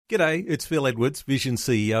G'day, it's Phil Edwards, Vision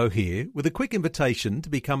CEO here, with a quick invitation to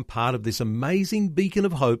become part of this amazing beacon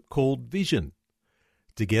of hope called Vision.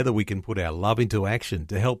 Together we can put our love into action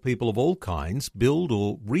to help people of all kinds build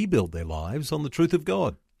or rebuild their lives on the truth of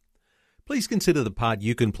God. Please consider the part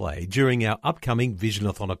you can play during our upcoming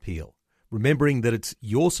Visionathon appeal, remembering that it's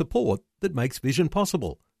your support that makes Vision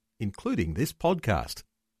possible, including this podcast.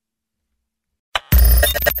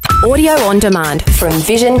 Audio on demand from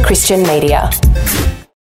Vision Christian Media.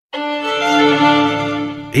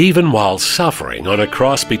 Even while suffering on a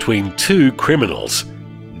cross between two criminals,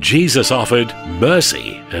 Jesus offered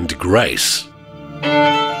mercy and grace.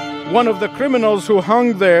 One of the criminals who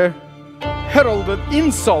hung there heralded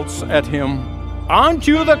insults at him. "Aren't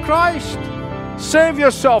you the Christ? Save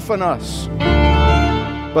yourself and us."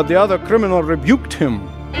 But the other criminal rebuked him.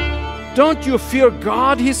 "Don't you fear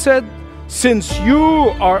God," he said, "since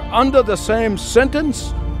you are under the same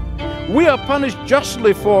sentence? We are punished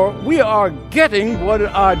justly, for we are getting what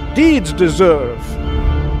our deeds deserve.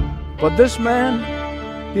 But this man,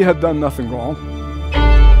 he had done nothing wrong."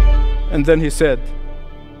 And then he said,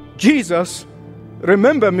 "Jesus,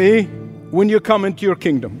 remember me when you come into your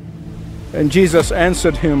kingdom." And Jesus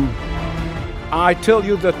answered him, "I tell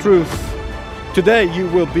you the truth, today you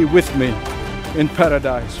will be with me in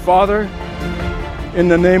paradise." Father, in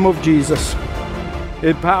the name of Jesus,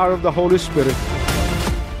 in power of the Holy Spirit,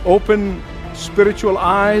 open spiritual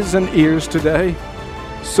eyes and ears today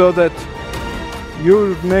so that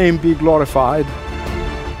your name be glorified.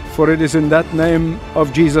 For it is in that name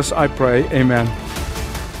of Jesus I pray. Amen.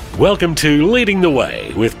 Welcome to Leading the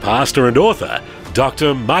Way with pastor and author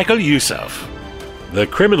Dr. Michael Youssef. The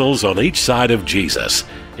criminals on each side of Jesus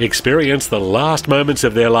experienced the last moments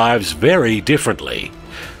of their lives very differently.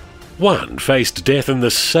 One faced death in the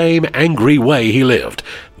same angry way he lived.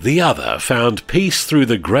 The other found peace through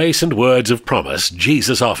the grace and words of promise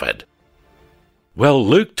Jesus offered. Well,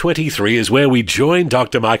 Luke 23 is where we join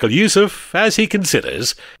Dr. Michael Youssef as he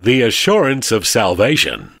considers the assurance of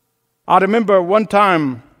salvation. I remember one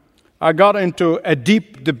time I got into a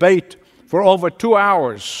deep debate for over 2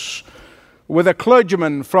 hours with a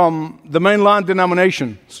clergyman from the mainline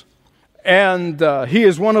denominations. And he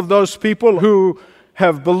is one of those people who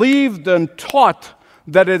have believed and taught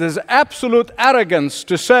that it is absolute arrogance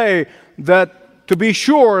to say that, to be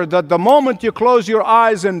sure that the moment you close your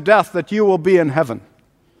eyes in death that you will be in heaven.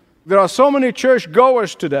 There are so many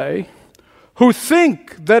churchgoers today who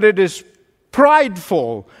think that it is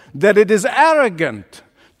prideful, that it is arrogant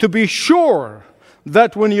to be sure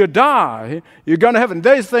that when you die, you're going to heaven.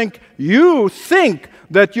 You think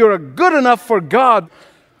that you're good enough for God.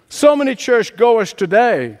 So many churchgoers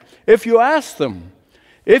today, if you ask them,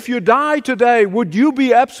 if you die today, would you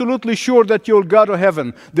be absolutely sure that you'll go to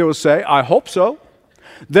heaven? They will say, "I hope so."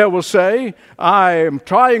 They will say, "I am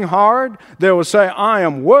trying hard." They will say, "I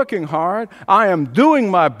am working hard. I am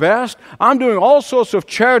doing my best. I'm doing all sorts of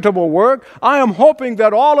charitable work. I am hoping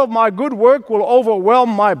that all of my good work will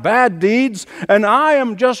overwhelm my bad deeds. And I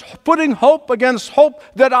am just putting hope against hope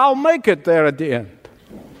that I'll make it there at the end."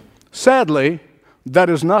 Sadly,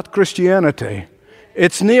 that is not Christianity.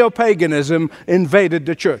 It's neo-paganism invaded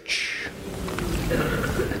the church.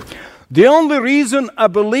 The only reason a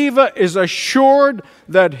believer is assured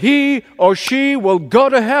that he or she will go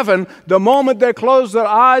to heaven the moment they close their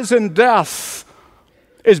eyes in death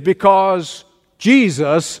is because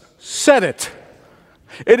Jesus said it.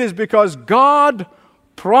 It is because God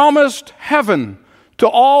promised heaven to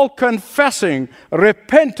all confessing,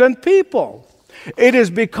 repentant people. It is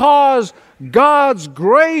because God's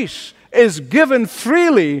grace is given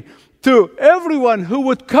freely to everyone who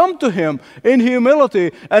would come to Him in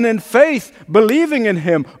humility and in faith, believing in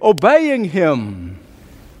Him, obeying Him.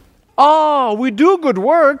 We do good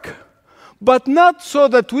work, but not so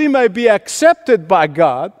that we may be accepted by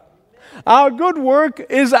God. Our good work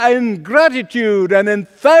is in gratitude and in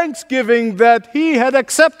thanksgiving that He had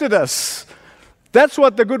accepted us. That's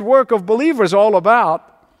what the good work of believers is all about.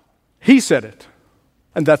 He said it,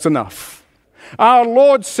 and that's enough. Our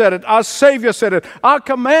Lord said it, our Savior said it, our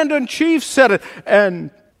Commander-in-Chief said it, and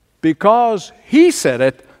because He said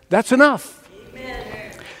it, that's enough.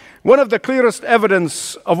 Amen. One of the clearest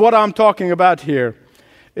evidence of what I'm talking about here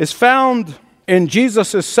is found in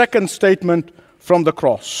Jesus' second statement from the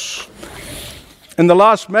cross. In the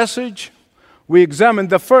last message, we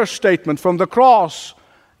examined the first statement from the cross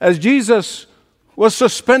as Jesus was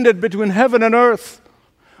suspended between heaven and earth,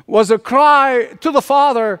 was a cry to the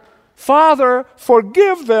Father, "Father,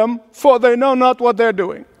 forgive them, for they know not what they're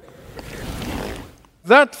doing."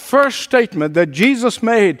 That first statement that Jesus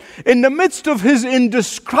made in the midst of His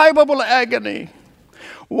indescribable agony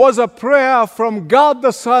was a prayer from God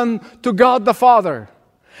the Son to God the Father.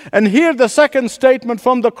 And here the second statement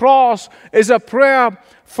from the cross is a prayer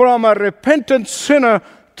from a repentant sinner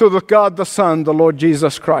to the God the Son, the Lord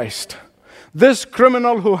Jesus Christ. This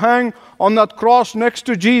criminal who hung on that cross next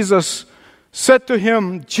to Jesus said to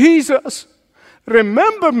him, Jesus,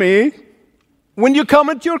 remember me when you come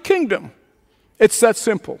into your kingdom. It's that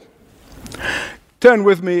simple. Turn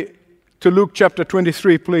with me to Luke chapter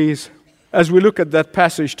 23, please, as we look at that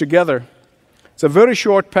passage together. It's a very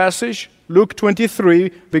short passage, Luke 23,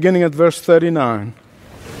 beginning at verse 39.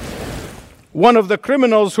 One of the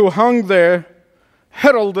criminals who hung there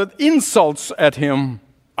heralded insults at him.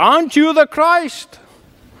 Aren't you the Christ?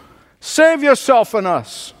 Save yourself and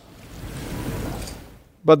us.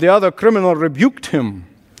 But the other criminal rebuked him.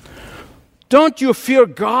 Don't you fear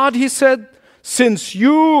God, he said, since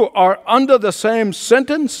you are under the same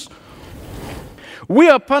sentence? We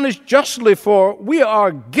are punished justly, for we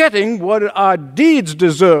are getting what our deeds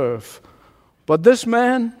deserve. But this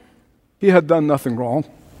man, he had done nothing wrong.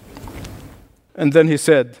 And then he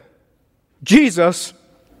said, Jesus,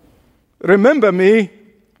 remember me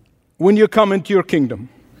when you come into your kingdom.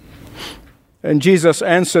 And Jesus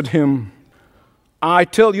answered him, I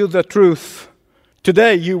tell you the truth,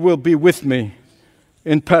 today you will be with me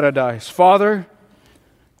in paradise. Father,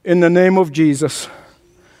 in the name of Jesus,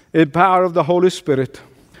 in the power of the Holy Spirit,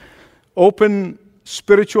 open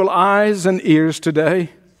spiritual eyes and ears today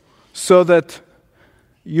so that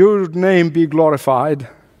your name be glorified.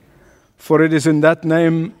 For it is in that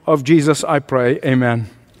name of Jesus I pray. Amen.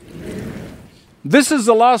 This is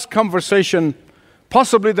the last conversation,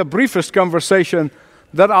 possibly the briefest conversation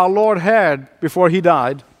that our Lord had before he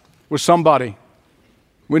died with somebody.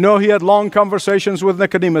 We know he had long conversations with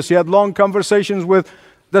Nicodemus. He had long conversations with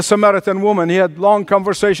the Samaritan woman. He had long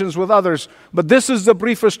conversations with others. But this is the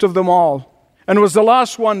briefest of them all. And it was the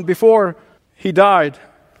last one before he died.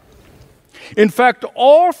 In fact,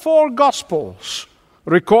 all four Gospels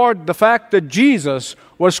record the fact that Jesus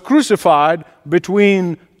was crucified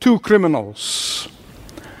between two criminals.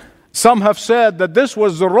 Some have said that this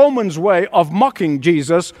was the Romans' way of mocking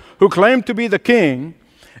Jesus, who claimed to be the king,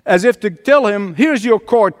 as if to tell him, here's your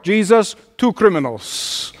court, Jesus, two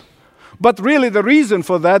criminals. But really the reason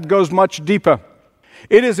for that goes much deeper.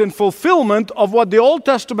 It is in fulfillment of what the Old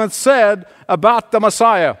Testament said about the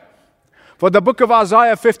Messiah. For the book of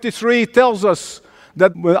Isaiah 53 tells us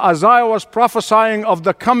that when Isaiah was prophesying of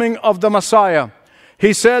the coming of the Messiah,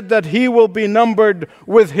 he said that he will be numbered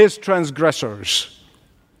with his transgressors.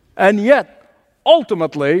 And yet,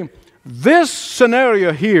 ultimately, this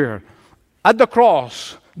scenario here at the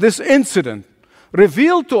cross, this incident,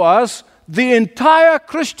 revealed to us the entire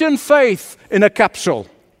Christian faith in a capsule.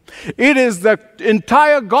 It is the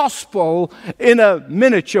entire gospel in a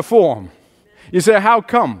miniature form. You say, how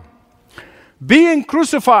come? Being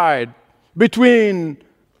crucified between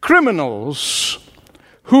criminals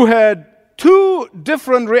who had two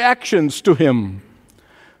different reactions to him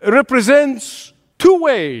represents two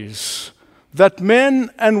ways that men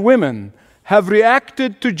and women have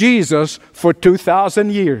reacted to Jesus for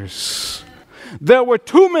 2,000 years. There were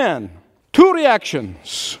two men, two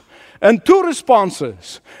reactions, and two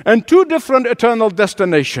responses, and two different eternal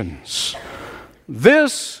destinations.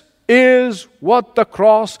 This is what the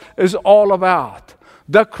cross is all about.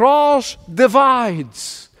 The cross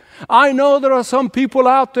divides. I know there are some people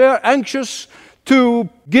out there anxious to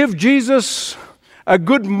give Jesus a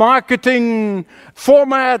good marketing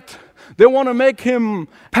format. They want to make him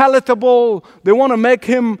palatable. They want to make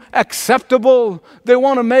him acceptable. They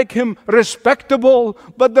want to make him respectable.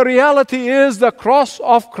 But the reality is the cross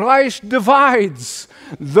of Christ divides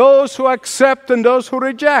those who accept and those who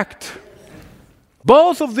reject.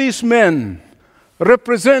 Both of these men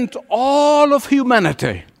represent all of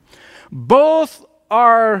humanity. Both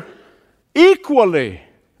are equally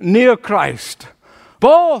near Christ.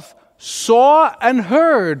 Both saw and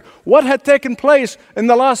heard what had taken place in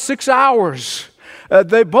the last 6 hours.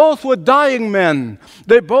 They both were dying men.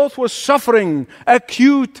 They both were suffering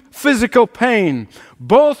acute physical pain.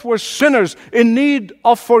 Both were sinners in need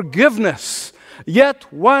of forgiveness.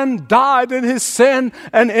 Yet one died in his sin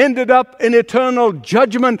and ended up in eternal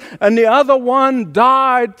judgment, and the other one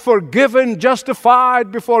died forgiven,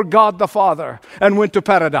 justified before God the Father, and went to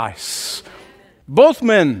paradise. Both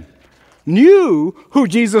men knew who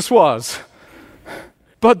Jesus was.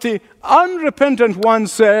 But the unrepentant one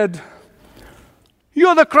said,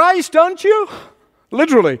 "You're the Christ, aren't you?"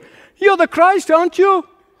 Literally, "You're the Christ, aren't you?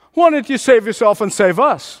 Why don't you save yourself and save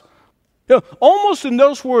us?" Almost in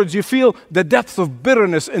those words, you feel the depth of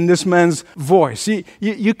bitterness in this man's voice.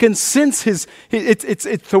 You can sense it's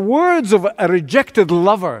the words of a rejected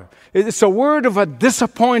lover. It's a word of a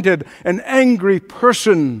disappointed and angry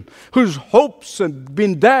person whose hopes have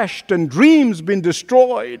been dashed and dreams been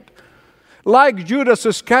destroyed. Like Judas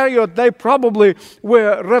Iscariot, they probably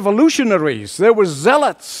were revolutionaries. They were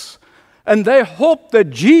zealots. And they hoped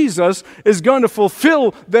that Jesus is going to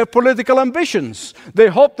fulfill their political ambitions. They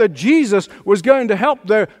hoped that Jesus was going to help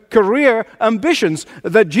their career ambitions,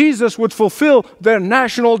 that Jesus would fulfill their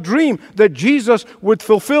national dream, that Jesus would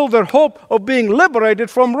fulfill their hope of being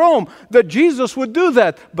liberated from Rome, that Jesus would do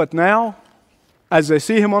that. But now, as they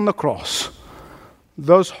see him on the cross,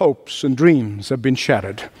 those hopes and dreams have been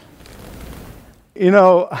shattered.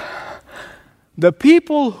 The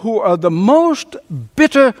people who are the most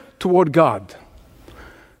bitter toward God,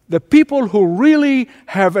 the people who really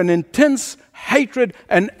have an intense hatred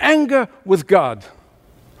and anger with God,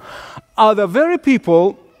 are the very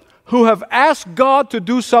people who have asked God to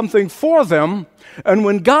do something for them, and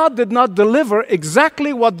when God did not deliver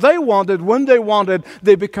exactly what they wanted, when they wanted,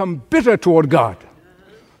 they become bitter toward God.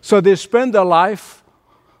 So they spend their life,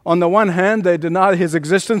 on the one hand, they deny his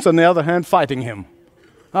existence, on the other hand, fighting him.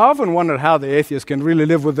 I often wondered how the atheists can really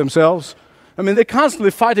live with themselves. I mean, they're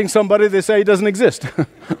constantly fighting somebody they say he doesn't exist.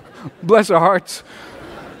 Bless their hearts.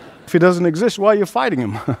 If he doesn't exist, why are you fighting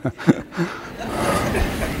him?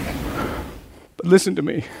 But listen to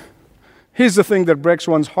me. Here's the thing that breaks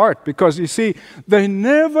one's heart, because you see, they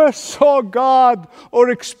never saw God or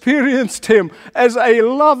experienced him as a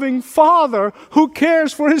loving father who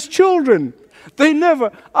cares for his children. They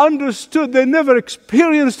never understood, they never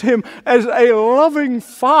experienced him as a loving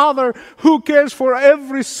father who cares for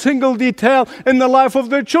every single detail in the life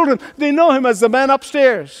of their children. They know him as the man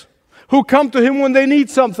upstairs who come to him when they need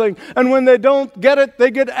something, and when they don't get it,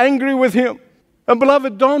 they get angry with him. And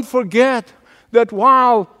beloved, don't forget that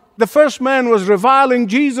while the first man was reviling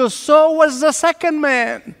Jesus, so was the second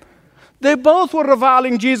man. They both were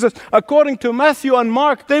reviling Jesus. According to Matthew and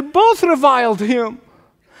Mark, they both reviled him.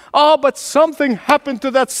 Oh, but something happened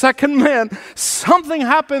to that second man. Something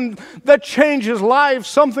happened that changed his life.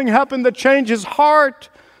 Something happened that changed his heart.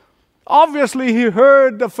 Obviously, he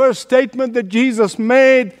heard the first statement that Jesus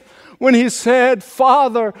made when he said,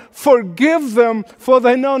 "Father, forgive them, for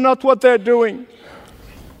they know not what they're doing."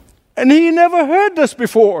 And he never heard this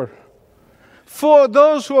before. For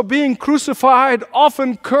those who are being crucified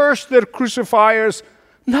often cursed their crucifiers,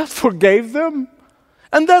 not forgave them.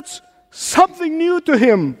 And that's something new to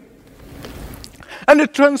him. And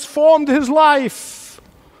it transformed his life.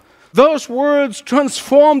 Those words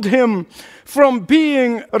transformed him from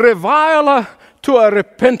being a reviler to a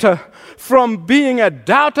repenter, from being a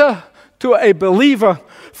doubter to a believer,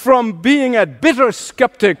 from being a bitter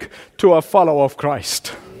skeptic to a follower of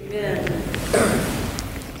Christ. Amen.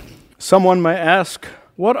 Someone may ask,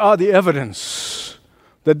 what are the evidence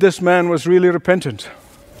that this man was really repentant?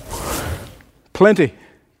 Plenty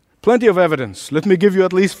of evidence. Let me give you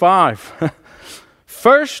at least 5.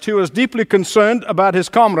 First, he was deeply concerned about his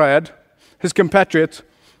comrade, his compatriot,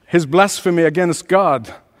 his blasphemy against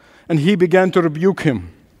God, and he began to rebuke him.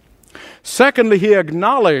 Secondly, he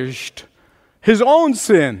acknowledged his own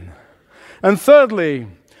sin. And thirdly,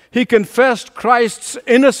 he confessed Christ's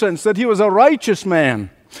innocence, that he was a righteous man.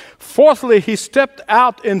 Fourthly, he stepped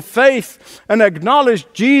out in faith and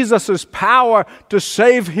acknowledged Jesus' power to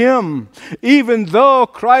save him, even though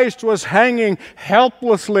Christ was hanging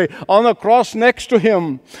helplessly on the cross next to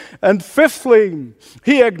him. And fifthly,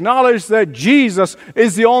 he acknowledged that Jesus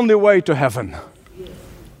is the only way to heaven.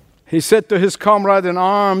 He said to his comrade in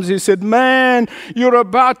arms, he said, "Man, you're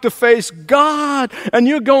about to face God, and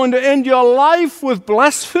you're going to end your life with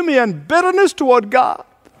blasphemy and bitterness toward God."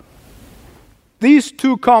 These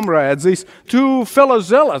two comrades, these two fellow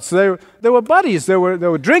zealots, they were buddies. They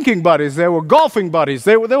were drinking buddies. They were golfing buddies.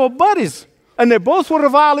 They were buddies. And they both were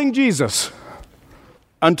reviling Jesus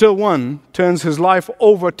until one turns his life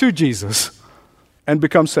over to Jesus and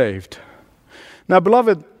becomes saved. Now,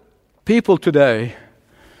 beloved, people today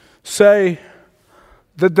say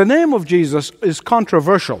that the name of Jesus is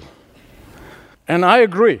controversial. And I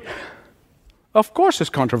agree. Of course it's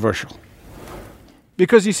controversial.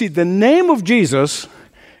 Because you see, the name of Jesus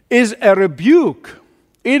is a rebuke.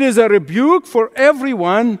 It is a rebuke for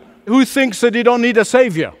everyone who thinks that they don't need a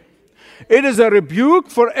Savior. It is a rebuke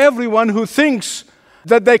for everyone who thinks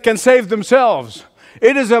that they can save themselves.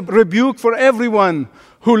 It is a rebuke for everyone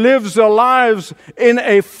who lives their lives in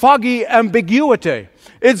a foggy ambiguity.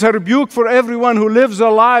 It's a rebuke for everyone who lives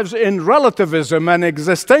their lives in relativism and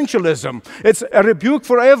existentialism. It's a rebuke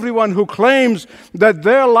for everyone who claims that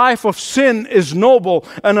their life of sin is noble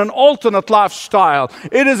and an alternate lifestyle.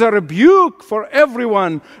 It is a rebuke for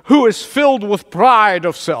everyone who is filled with pride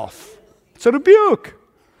of self. It's a rebuke.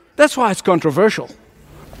 That's why it's controversial.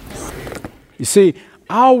 You see,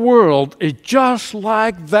 our world is just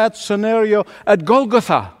like that scenario at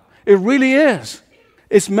Golgotha. It really is.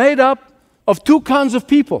 It's made up of two kinds of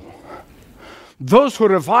people. Those who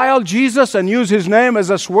revile Jesus and use his name as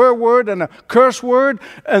a swear word and a curse word,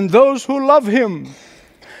 and those who love him.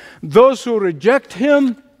 Those who reject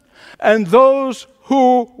him and those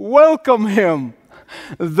who welcome him.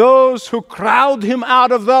 Those who crowd him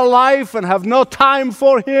out of their life and have no time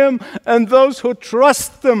for him, and those who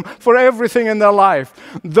trust him for everything in their life.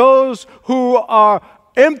 Those who are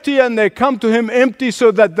empty and they come to him empty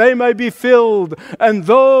so that they may be filled, and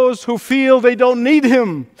those who feel they don't need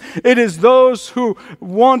him. It is those who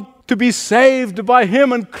want to be saved by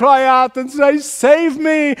him and cry out and say, "Save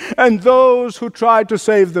me," and those who try to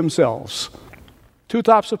save themselves. Two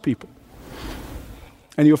types of people.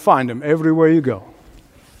 And you'll find them everywhere you go.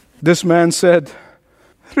 This man said,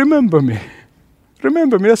 "Remember me.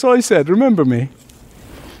 Remember me." That's all he said. Remember me.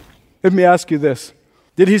 Let me ask you this.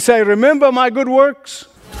 Did he say, "Remember my good works"?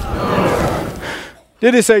 No.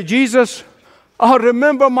 Did he say, "Jesus,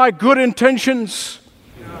 remember my good intentions"?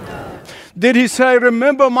 No. Did he say,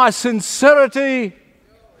 "Remember my sincerity"?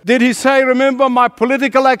 Did he say, "Remember my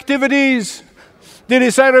political activities"? Did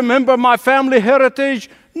he say, "Remember my family heritage"?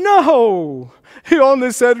 No. He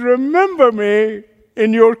only said, "Remember me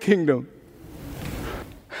in your kingdom.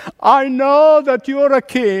 I know that you're a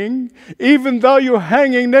king, even though you're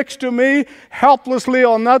hanging next to me helplessly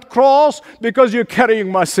on that cross because you're carrying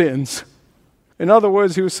my sins." In other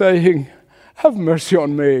words, he was saying, "Have mercy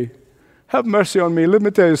on me. Have mercy on me." Let me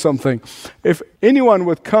tell you something. If anyone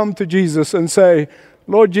would come to Jesus and say,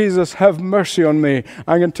 "Lord Jesus, have mercy on me,"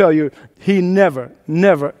 I can tell you, he never,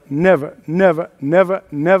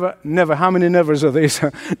 how many nevers are these?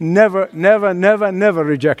 never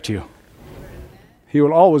reject you. He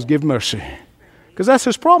will always give mercy, because that's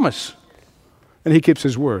his promise, and he keeps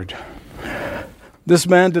his word. This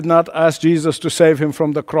man did not ask Jesus to save him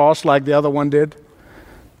from the cross like the other one did.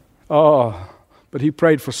 But he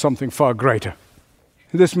prayed for something far greater.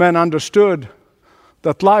 This man understood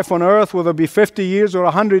that life on earth, whether it be 50 years or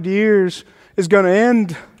 100 years, is going to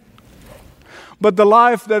end. But the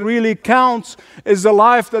life that really counts is the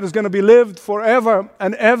life that is going to be lived forever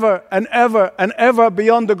and ever and ever and ever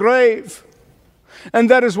beyond the grave. And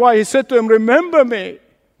that is why he said to him, "Remember me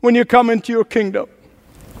when you come into your kingdom."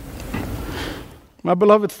 My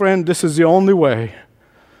beloved friend, this is the only way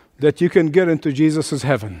that you can get into Jesus'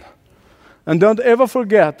 heaven. And don't ever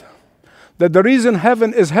forget that the reason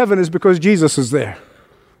heaven is because Jesus is there.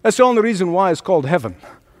 That's the only reason why it's called heaven.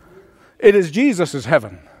 It is Jesus'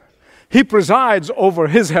 heaven. He presides over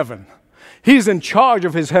his heaven. He's in charge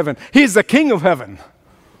of his heaven. He's the king of heaven.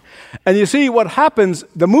 And you see what happens,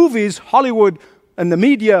 the movies, Hollywood, and the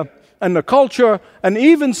media, and the culture, and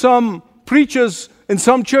even some preachers in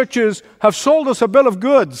some churches have sold us a bill of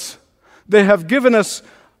goods. They have given us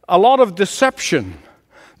a lot of deception.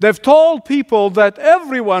 They've told people that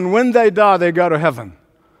everyone, when they die, they go to heaven.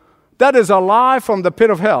 That is a lie from the pit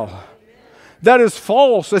of hell. That is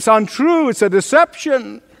false. It's untrue. It's a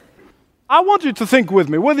deception. I want you to think with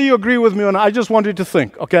me, whether you agree with me or not. I just want you to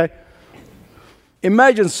think, okay?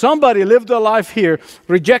 Imagine somebody lived their life here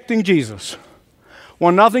rejecting Jesus,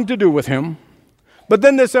 want nothing to do with him, but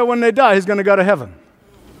then they say when they die, he's going to go to heaven.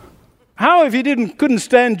 How, if he couldn't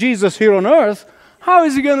stand Jesus here on earth, how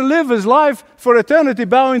is he going to live his life for eternity,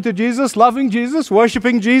 bowing to Jesus, loving Jesus,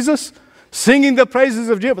 worshiping Jesus, singing the praises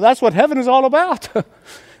of Jesus? That's what heaven is all about.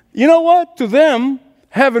 You know what? To them,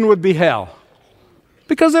 heaven would be hell,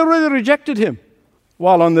 because they already rejected him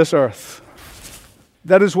while on this earth.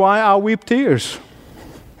 That is why I weep tears,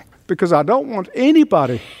 because I don't want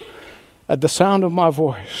anybody at the sound of my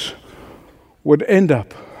voice would end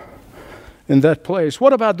up in that place.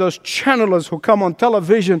 What about those channelers who come on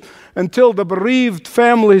television and tell the bereaved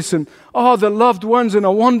families and the loved ones in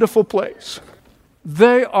a wonderful place?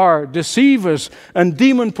 They are deceivers and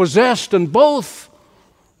demon-possessed and both,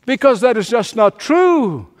 because that is just not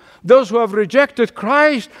true. Those who have rejected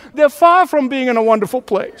Christ, they're far from being in a wonderful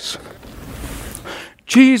place.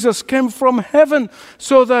 Jesus came from heaven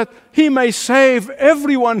so that he may save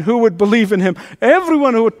everyone who would believe in him,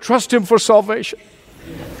 everyone who would trust him for salvation.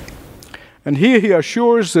 And here he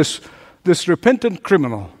assures this repentant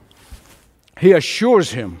criminal, he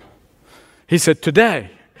assures him He said, today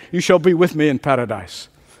you shall be with me in paradise.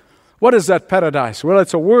 What is that paradise? Well,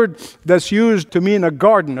 it's a word that's used to mean a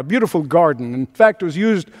garden, a beautiful garden. In fact, it was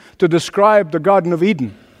used to describe the Garden of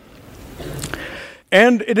Eden.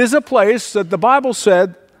 And it is a place that the Bible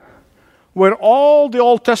said where all the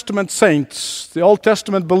Old Testament saints, the Old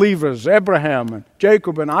Testament believers, Abraham and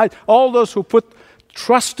Jacob and Isaac, all those who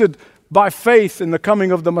trusted by faith in the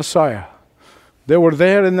coming of the Messiah, they were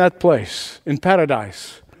there in that place, in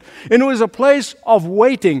paradise. And it was a place of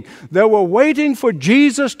waiting. They were waiting for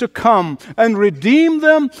Jesus to come and redeem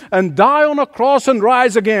them and die on a cross and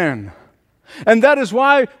rise again. And that is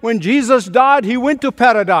why when Jesus died, he went to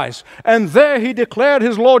paradise. And there he declared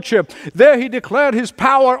his lordship. There he declared his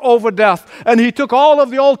power over death. And he took all of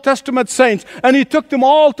the Old Testament saints and he took them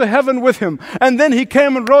all to heaven with him. And then he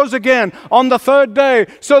came and rose again on the third day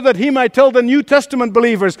so that he might tell the New Testament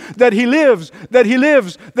believers that he lives, that he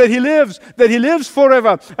lives, that he lives, that he lives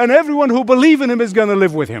forever. And everyone who believes in him is going to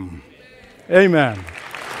live with him. Amen.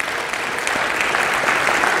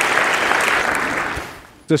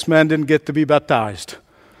 This man didn't get to be baptized.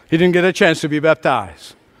 He didn't get a chance to be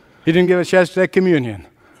baptized. He didn't get a chance to take communion.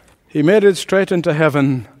 He made it straight into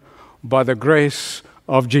heaven by the grace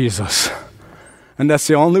of Jesus. And that's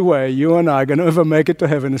the only way you and I are going to ever make it to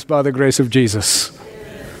heaven is by the grace of Jesus.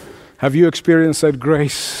 Have you experienced that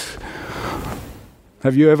grace?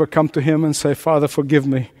 Have you ever come to him and say, Father, forgive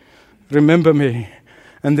me, remember me,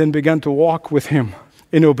 and then begun to walk with him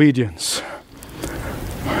in obedience?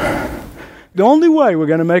 The only way we're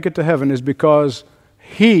going to make it to heaven is because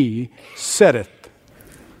he said it.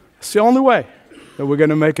 It's the only way that we're going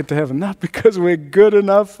to make it to heaven. Not because we're good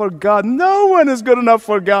enough for God. No one is good enough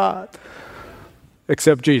for God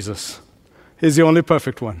except Jesus. He's the only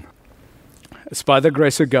perfect one. It's by the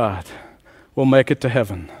grace of God we'll make it to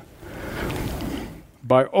heaven.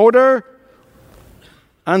 By order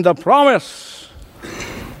and the promise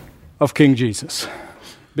of King Jesus.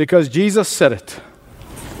 Because Jesus said it.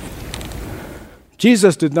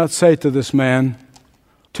 Jesus did not say to this man,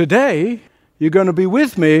 today you're going to be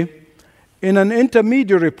with me in an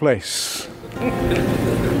intermediary place.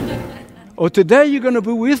 Or today you're going to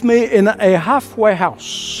be with me in a halfway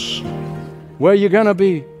house where you're going to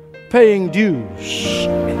be paying dues.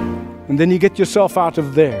 And then you get yourself out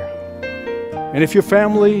of there. And if your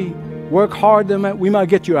family work hard, then we might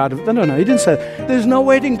get you out of it. No, he didn't say, there's no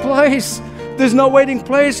waiting place. There's no waiting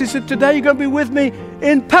place. He said, today you're going to be with me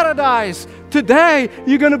in paradise. Today,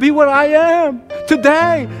 you're going to be where I am.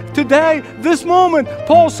 Today, this moment.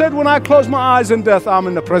 Paul said, when I close my eyes in death, I'm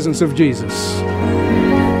in the presence of Jesus.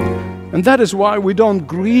 And that is why we don't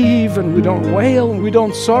grieve and we don't wail and we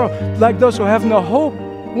don't sorrow like those who have no hope.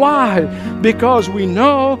 Why? Because we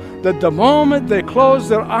know that the moment they close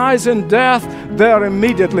their eyes in death, they are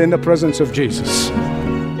immediately in the presence of Jesus.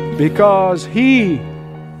 Because he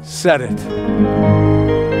said it.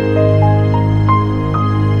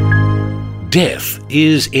 Death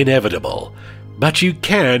is inevitable, but you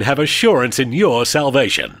can have assurance in your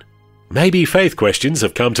salvation. Maybe faith questions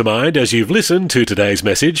have come to mind as you've listened to today's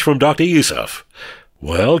message from Dr. Youssef.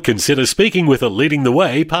 Well, consider speaking with a Leading the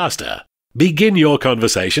Way pastor. Begin your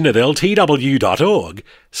conversation at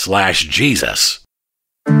ltw.org/Jesus.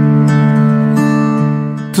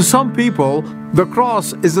 To some people, the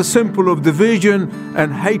cross is a symbol of division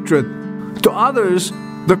and hatred. To others,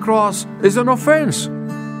 the cross is an offense.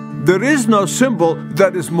 There is no symbol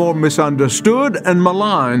that is more misunderstood and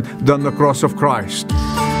maligned than the cross of Christ.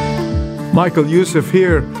 Michael Youssef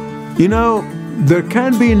here. You know, there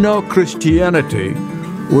can be no Christianity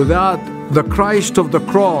without the Christ of the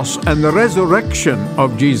cross and the resurrection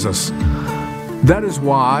of Jesus. That is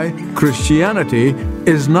why Christianity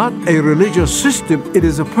is not a religious system, it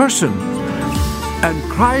is a person. And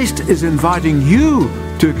Christ is inviting you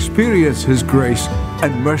to experience His grace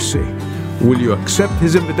and mercy. Will you accept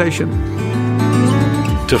His invitation?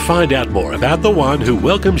 To find out more about the one who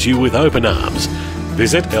welcomes you with open arms,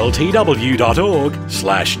 visit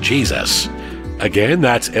ltw.org/Jesus. Again,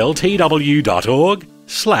 that's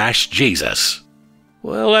ltw.org/Jesus.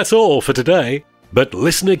 Well, that's all for today. But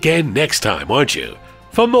listen again next time, won't you?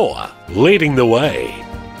 For more Leading the Way.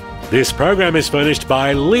 This program is furnished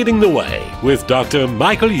by Leading the Way with Dr.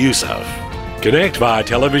 Michael Youssef. Connect via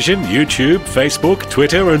television, YouTube, Facebook,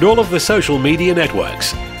 Twitter, and all of the social media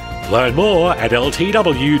networks. Learn more at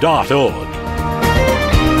ltw.org.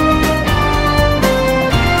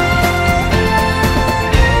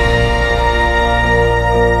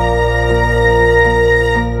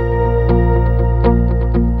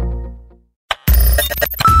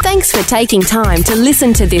 Thanks for for taking time to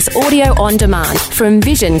listen to this audio on demand from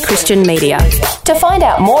Vision Christian Media. To find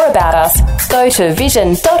out more about us, go to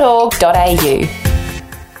vision.org.au.